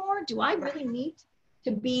sense anymore? Do I really need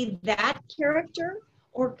to be that character?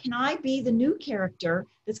 Or can I be the new character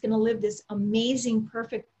that's going to live this amazing,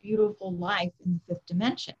 perfect, beautiful life in the fifth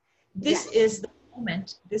dimension? This is the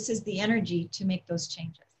moment, this is the energy to make those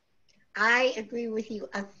changes. I agree with you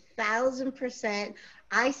 1,000%.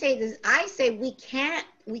 I say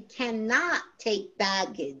we cannot take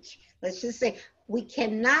baggage. Let's just say we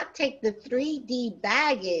cannot take the 3D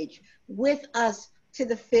baggage with us to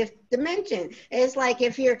the fifth dimension. It's like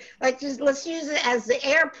if you're like, let's use it as the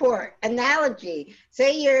airport analogy.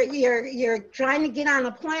 Say you're trying to get on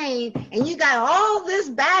a plane and you got all this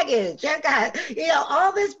baggage. You got,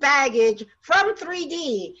 all this baggage from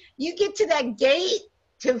 3D. You get to that gate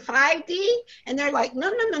to 5D, and they're like,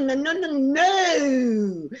 no.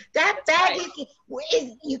 That baggage,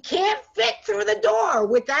 you can't fit through the door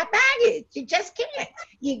with that baggage. You just can't.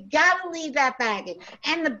 You gotta leave that baggage.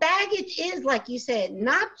 And the baggage is, like you said,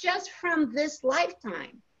 not just from this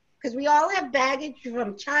lifetime, because we all have baggage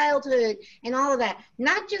from childhood and all of that.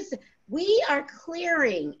 Not just, we are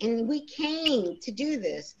clearing, and we came to do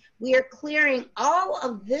this. We are clearing all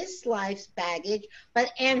of this life's baggage,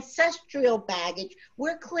 but ancestral baggage.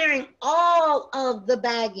 We're clearing all of the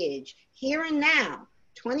baggage here and now.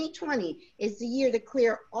 2020 is the year to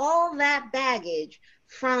clear all that baggage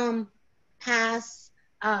from past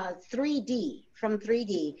 3D,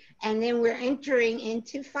 and then we're entering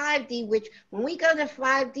into 5D, which when we go to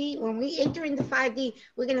 5D, when we enter into 5D,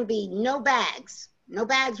 we're going to be no bags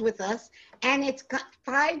with us, and it's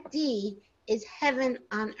 5D is heaven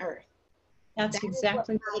on earth. That's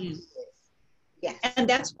exactly what it is. Yes. And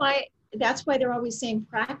that's why they're always saying,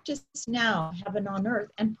 practice now heaven on earth,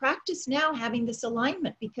 and practice now having this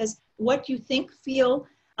alignment, because what you think, feel,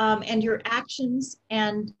 and your actions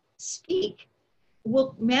and speak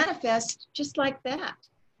will manifest just like that.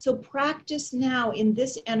 So practice now in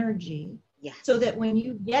this energy, so that when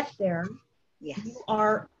you get there, you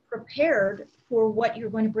are prepared for what you're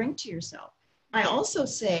going to bring to yourself. I also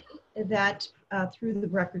say that through the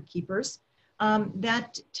record keepers,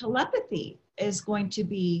 that telepathy is going to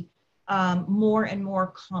be more and more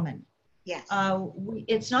common. Yes.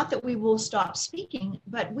 It's not that we will stop speaking,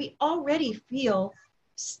 but we already feel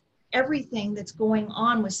everything that's going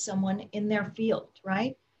on with someone in their field,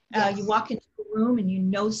 right? Yes. You walk into a room and you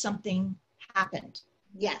know something happened.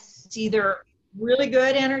 Yes. It's either really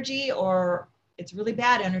good energy or it's really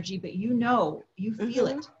bad energy, but you feel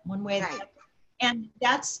it one way or the other. And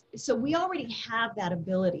so we already have that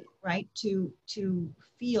ability, right, to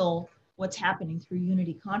feel what's happening through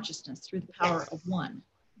unity consciousness, through the power of one.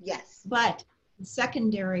 Yes. But the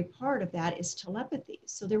secondary part of that is telepathy.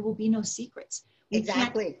 So there will be no secrets. We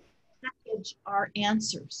can't package our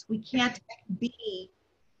answers. We can't be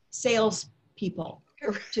salespeople.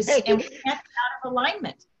 And we can't get out of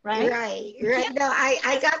alignment. Right. No,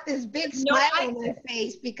 I got this big smile on my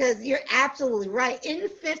face, because you're absolutely right. In the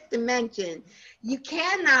fifth dimension, you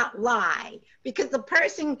cannot lie, because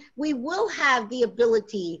we will have the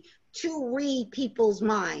ability to read people's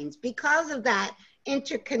minds because of that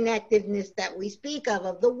interconnectedness that we speak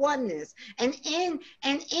of the oneness. And in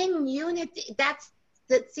unity,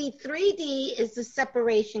 3D is the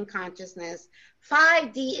separation consciousness.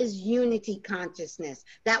 5D is unity consciousness,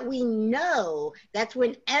 that we know. That's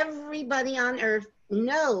when everybody on earth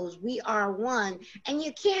knows we are one. And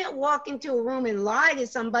you can't walk into a room and lie to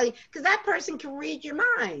somebody, because that person can read your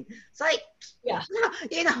mind. It's like,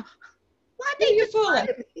 Why Who they you just lie fooling?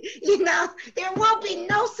 to me? You know, there won't be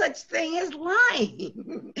no such thing as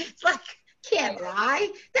lying. It's like, can't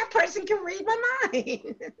lie. That person can read my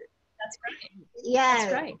mind. That's right. That's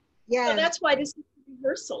Yes, right. So yes, that's why this is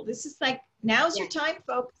rehearsal. This is like, now's your yes, time,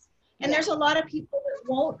 folks. And yes, there's a lot of people that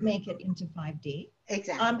won't make it into 5D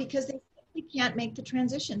exactly. because they simply can't make the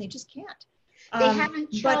transition. They just can't. They haven't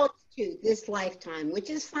But chose to this lifetime, which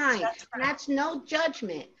is fine. that's And right. that's no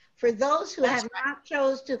judgment. For those who That's have right. not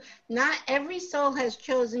chose to, not every soul has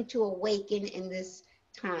chosen to awaken in this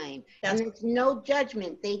time. And That's it's no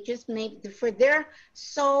judgment. They just made, for their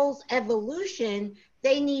soul's evolution,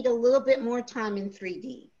 they need a little bit more time in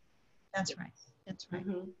 3D. that's right. That's right.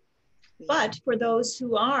 Mm-hmm. Yeah. But for those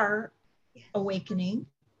who are Yes. awakening,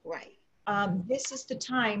 Right. this is the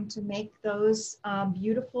time to make those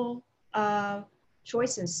beautiful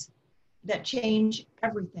choices that change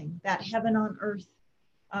everything, that heaven on earth.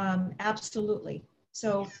 Absolutely.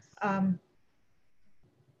 So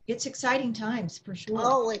it's exciting times for sure.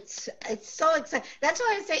 Oh, it's so exciting. That's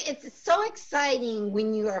why I say it's so exciting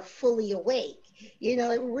when you are fully awake. You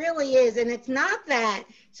know, it really is. And it's not that.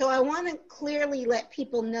 So I want to clearly let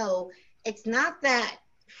people know it's not that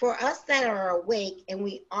for us that are awake and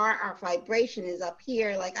our vibration is up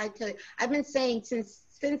here. Like I tell you, I've been saying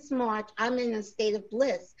since March, I'm in a state of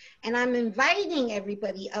bliss and I'm inviting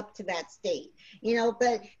everybody up to that state, you know,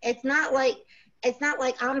 but it's not like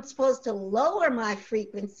I'm supposed to lower my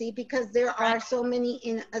frequency because there are so many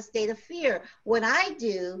in a state of fear. What I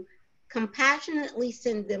do, compassionately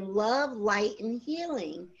send them love, light, and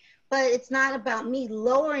healing. But it's not about me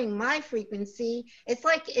lowering my frequency. It's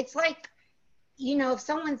like, you know, if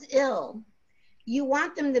someone's ill, you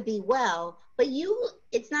want them to be well, but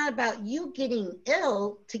it's not about you getting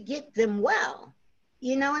ill to get them well.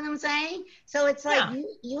 You know what I'm saying? So it's like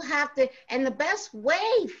you have to, and the best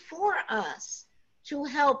way for us to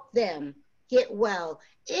help them get well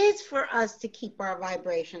is for us to keep our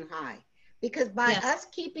vibration high. Because by us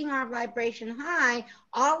keeping our vibration high,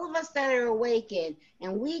 all of us that are awakened,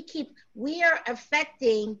 and we are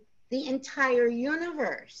affecting the entire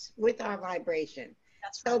universe with our vibration.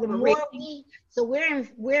 That's So right. the more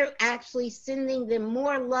we're actually sending them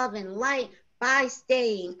more love and light by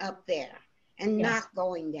staying up there and not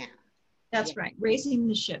going down. That's right. Raising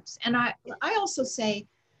the ships. And I also say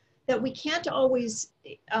that we can't always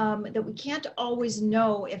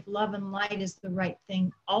know if love and light is the right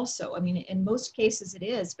thing also. I mean, in most cases it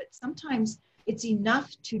is, but sometimes it's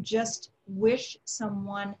enough to just wish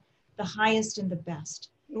someone the highest and the best.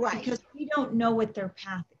 Right. Because we don't know what their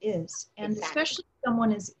path is. And especially if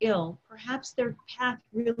someone is ill, perhaps their path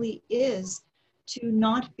really is to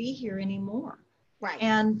not be here anymore. Right.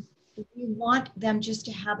 And we want them just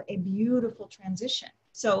to have a beautiful transition.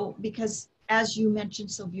 So, because as you mentioned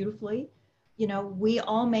so beautifully, you know, we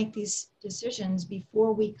all make these decisions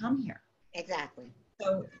before we come here. Exactly.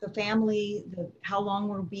 So the family, how long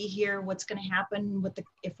we'll be here, what's going to happen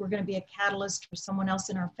if we're going to be a catalyst for someone else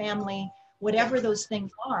in our family, whatever those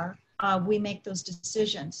things are, we make those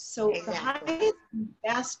decisions. So the highest and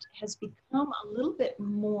best has become a little bit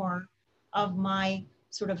more of my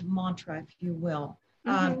sort of mantra, if you will.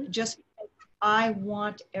 Just because I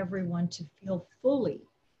want everyone to feel fully,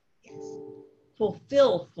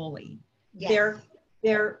 fulfill fully their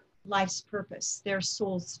life's purpose, their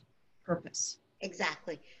soul's purpose.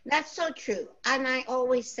 Exactly. That's so true. And I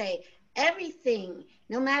always say everything,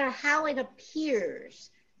 no matter how it appears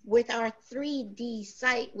with our 3D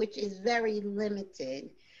sight, which is very limited.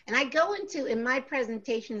 And I go into, in my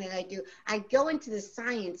presentation that I do, I go into the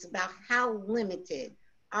science about how limited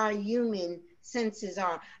our human senses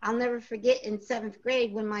are. I'll never forget in 7th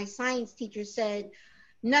grade when my science teacher said,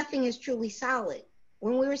 nothing is truly solid.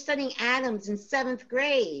 When we were studying atoms in 7th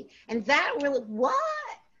grade. And that really, what?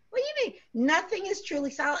 What do you mean? Nothing is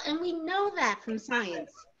truly solid. And we know that from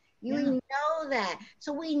science. You know that.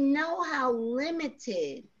 So we know how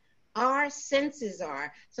limited our senses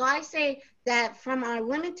are. So I say that from our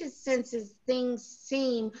limited senses, things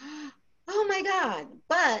seem, oh my God.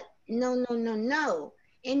 But no, no, no, no.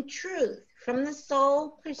 In truth, from the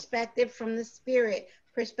soul perspective, from the spirit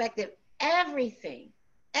perspective, everything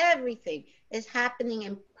is happening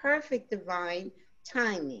in perfect divine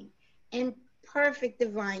timing, in perfect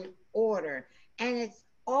divine order, and it's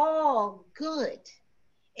all good.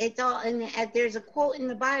 It's all, and there's a quote in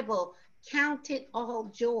the Bible, count it all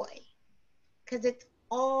joy, because it's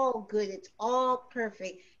all good, it's all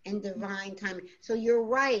perfect and divine timing. So you're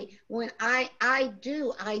right. When I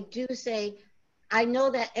do say, I know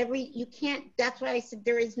that you can't, that's why I said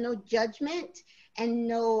there is no judgment and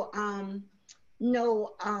no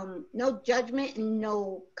judgment and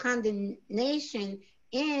no condemnation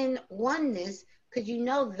in oneness, because you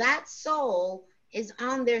know that soul is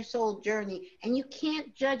on their soul journey, and you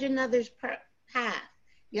can't judge another's path.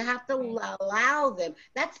 You have to allow them.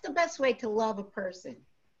 That's the best way to love a person,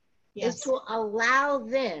 is to allow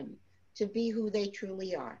them to be who they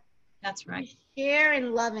truly are. That's right. You share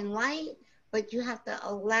in love and light, but you have to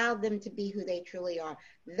allow them to be who they truly are.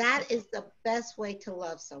 That is the best way to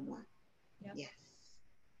love someone. Yep. Yes.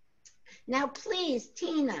 Now, please,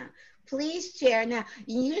 Teena, please share. Now,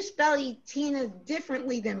 you spell Teena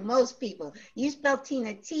differently than most people. You spell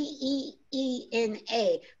Teena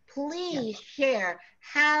Teena. Please share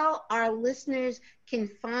how our listeners can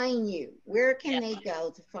find you. Where can they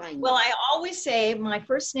go to find you? Well, I always say my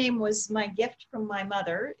first name was my gift from my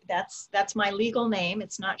mother. That's my legal name.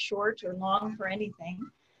 It's not short or long for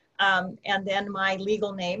anything. And then my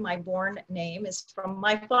legal name, my born name, is from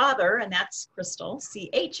my father, and that's Christel,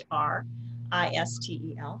 Christel.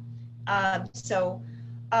 So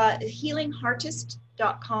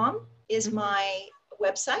healingheartist.com is my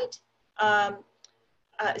website.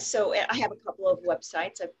 So I have a couple of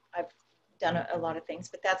websites. I've done a lot of things,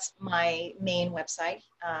 but that's my main website,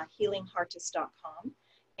 healingheartist.com.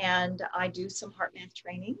 And I do some heart math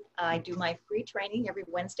training. I do my free training every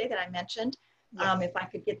Wednesday that I mentioned. Yes. If I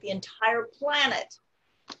could get the entire planet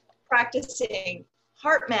practicing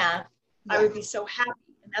heart math, yes, I would be so happy.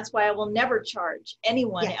 And that's why I will never charge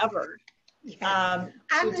anyone ever. Yes. I'm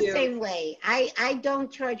the same way. I don't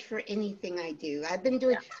charge for anything I do. I've been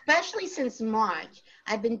doing, especially since March,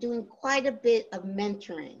 I've been doing quite a bit of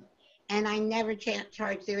mentoring. And I never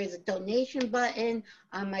charge. There is a donation button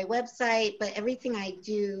on my website, but everything I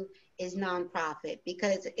do is nonprofit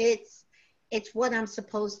because it's what I'm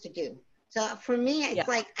supposed to do. So for me, it's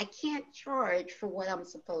like I can't charge for what I'm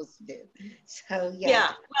supposed to do. So yeah.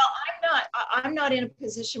 Well, I'm not in a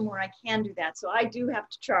position where I can do that. So I do have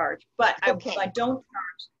to charge, but I don't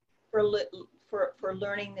charge for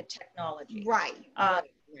learning the technology. Right.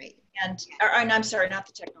 Right. And I'm sorry, not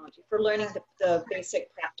the technology, for learning the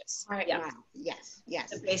basic practice. Right. Yeah. Wow. Yes.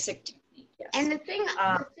 Yes. The basic technique. Yes. And the thing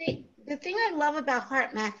I love about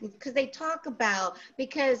heart math is because they talk about,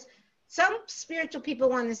 because some spiritual people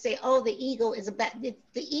want to say, oh, the ego is a bad, the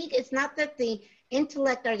ego, it's not that the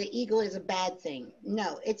intellect or the ego is a bad thing.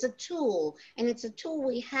 No, it's a tool, and it's a tool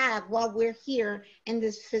we have while we're here in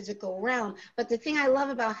this physical realm. But the thing I love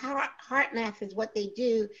about heart math is what they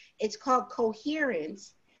do, it's called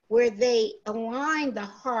coherence, where they align the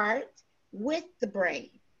heart with the brain.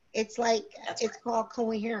 It's like, it's called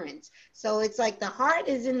coherence. So it's like the heart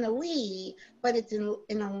is in the lead, but it's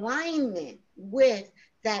in alignment with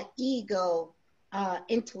that ego,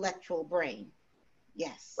 intellectual brain.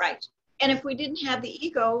 Yes. Right. And if we didn't have the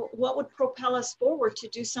ego, what would propel us forward to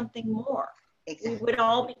do something more? Exactly. We would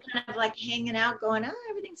all be kind of like hanging out going, oh,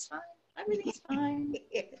 everything's fine. Everything's fine.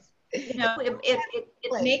 Yes. You know,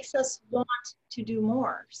 it makes us want to do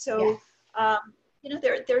more. So, you know,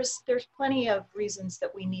 there's plenty of reasons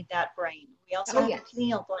that we need that brain. We also have a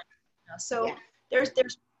pineal gland. You know, so there's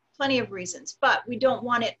plenty of reasons, but we don't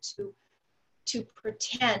want it to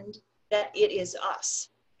pretend that it is us.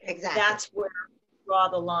 Exactly. That's where we draw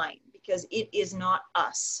the line, because it is not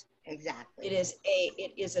us. Exactly.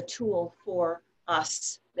 It is a tool for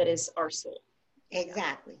us that is our soul.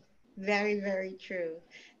 Exactly. Very, very true.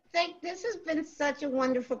 This has been such a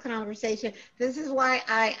wonderful conversation. This is why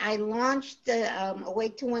I launched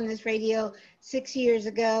Awake to Oneness Radio 6 years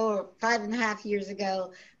ago, or 5.5 years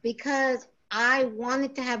ago, because I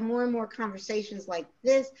wanted to have more and more conversations like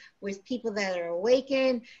this with people that are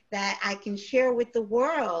awakened, that I can share with the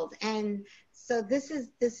world. And so this has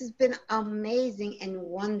been amazing and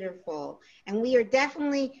wonderful. And we are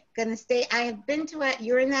definitely going to stay. I have been to it.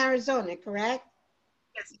 You're in Arizona, correct?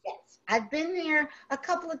 Yes. Yes. I've been there a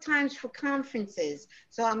couple of times for conferences.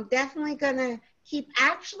 So I'm definitely going to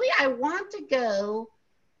actually, I want to go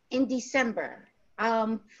in December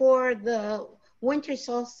for the winter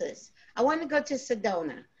solstice. I want to go to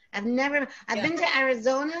Sedona. I've been to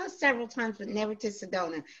Arizona several times, but never to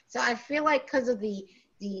Sedona. So I feel like because of the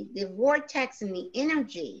vortex and the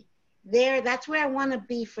energy there, that's where I want to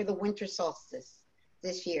be for the winter solstice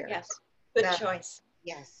this year. Yes, good choice.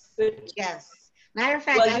 Yes. Good. Yes. Matter of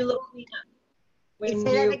fact, well, you look me up when you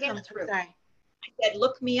come through. Sorry. I said,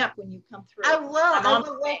 look me up when you come through. I will.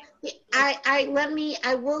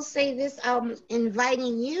 I will say this.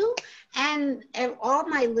 Inviting you and all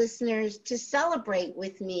my listeners to celebrate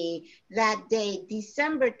with me that day,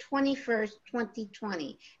 December 21st,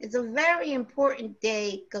 2020. It's a very important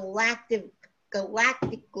day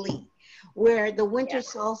galactically. where the winter Yeah.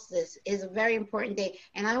 solstice is a very important day.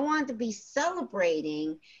 And I want to be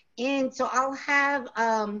celebrating. And so I'll have,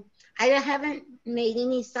 I haven't made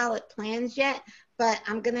any solid plans yet, but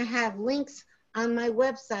I'm going to have links on my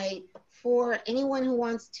website for anyone who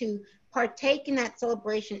wants to partake in that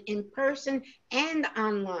celebration in person and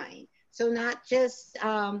online. So not just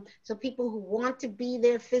so people who want to be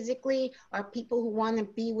there physically or people who want to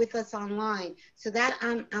be with us online. So that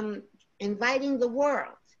I'm inviting the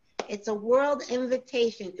world. It's a world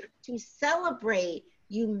invitation to celebrate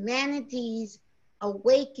humanity's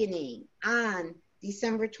awakening on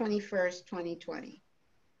December 21st, 2020.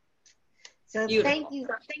 So Beautiful. thank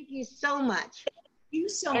you so much. Thank you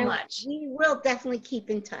so And much. we will definitely keep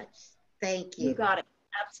in touch. Thank You you. got it.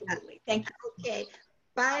 Absolutely. Thank you. Okay.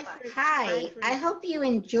 Bye. Bye-bye. Hi. I hope you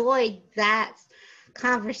enjoyed that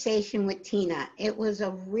conversation with Teena. It was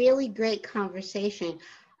a really great conversation.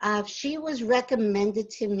 She was recommended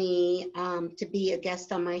to me to be a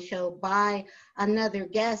guest on my show by another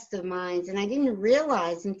guest of mine. And I didn't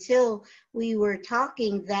realize until we were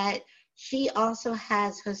talking that she also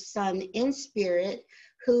has her son in spirit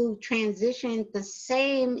who transitioned the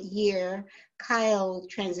same year Kyle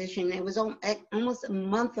transitioned. It was almost a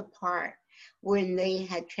month apart when they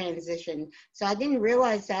had transitioned. So I didn't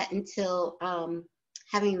realize that until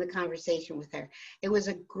having the conversation with her. It was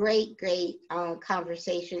a great, great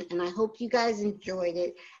conversation, and I hope you guys enjoyed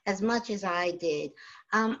it as much as I did.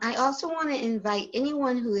 I also want to invite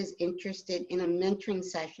anyone who is interested in a mentoring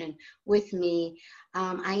session with me.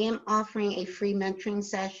 I am offering a free mentoring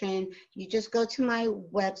session. You just go to my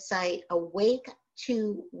website,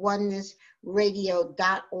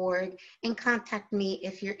 awake2onenessradio.org, and contact me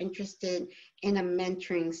if you're interested in a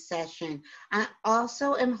mentoring session. I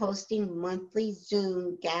also am hosting monthly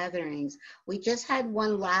Zoom gatherings. We just had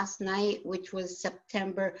one last night, which was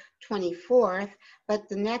September 24th, but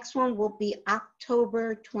the next one will be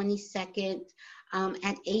October 22nd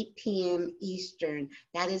at 8 p.m. Eastern.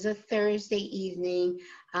 That is a Thursday evening.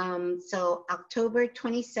 So October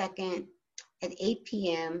 22nd at 8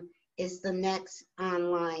 p.m. is the next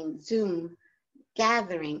online Zoom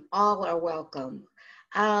gathering. All are welcome.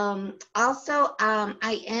 Also,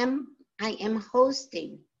 I am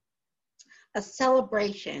hosting a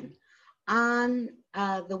celebration on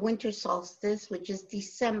the winter solstice, which is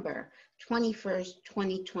December 21st,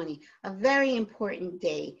 2020, a very important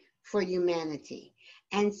day for humanity.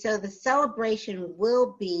 And so the celebration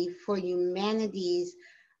will be for humanity's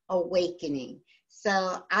awakening.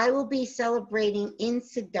 So I will be celebrating in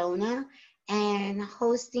Sedona and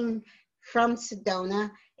hosting from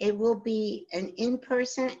Sedona. It will be an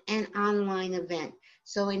in-person and online event.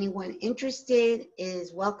 So anyone interested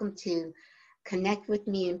is welcome to connect with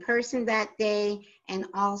me in person that day, and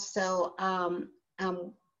also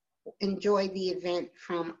enjoy the event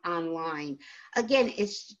from online. Again,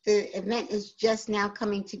 the event is just now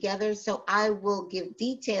coming together, so I will give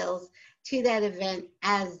details to that event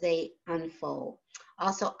as they unfold.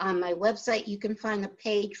 Also on my website, you can find a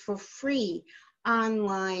page for free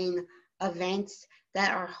online events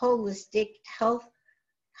that are healthy,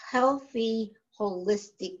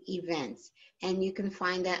 holistic events. And you can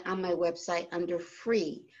find that on my website under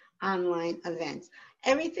free online events.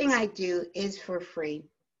 Everything I do is for free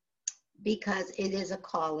because it is a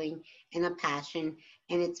calling and a passion,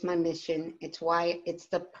 and it's my mission. It's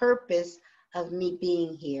the purpose of me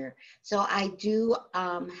being here. So I do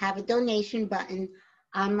have a donation button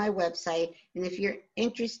on my website, and if you're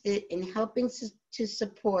interested in helping to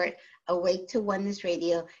support Awake to Oneness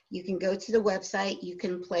Radio, you can go to the website. You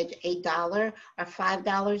can pledge $1 or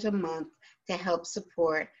 $5 a month to help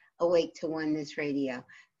support Awake to Oneness Radio.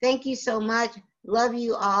 Thank you so much. Love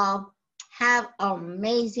you all. Have an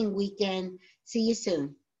amazing weekend. See you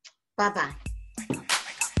soon. Bye-bye.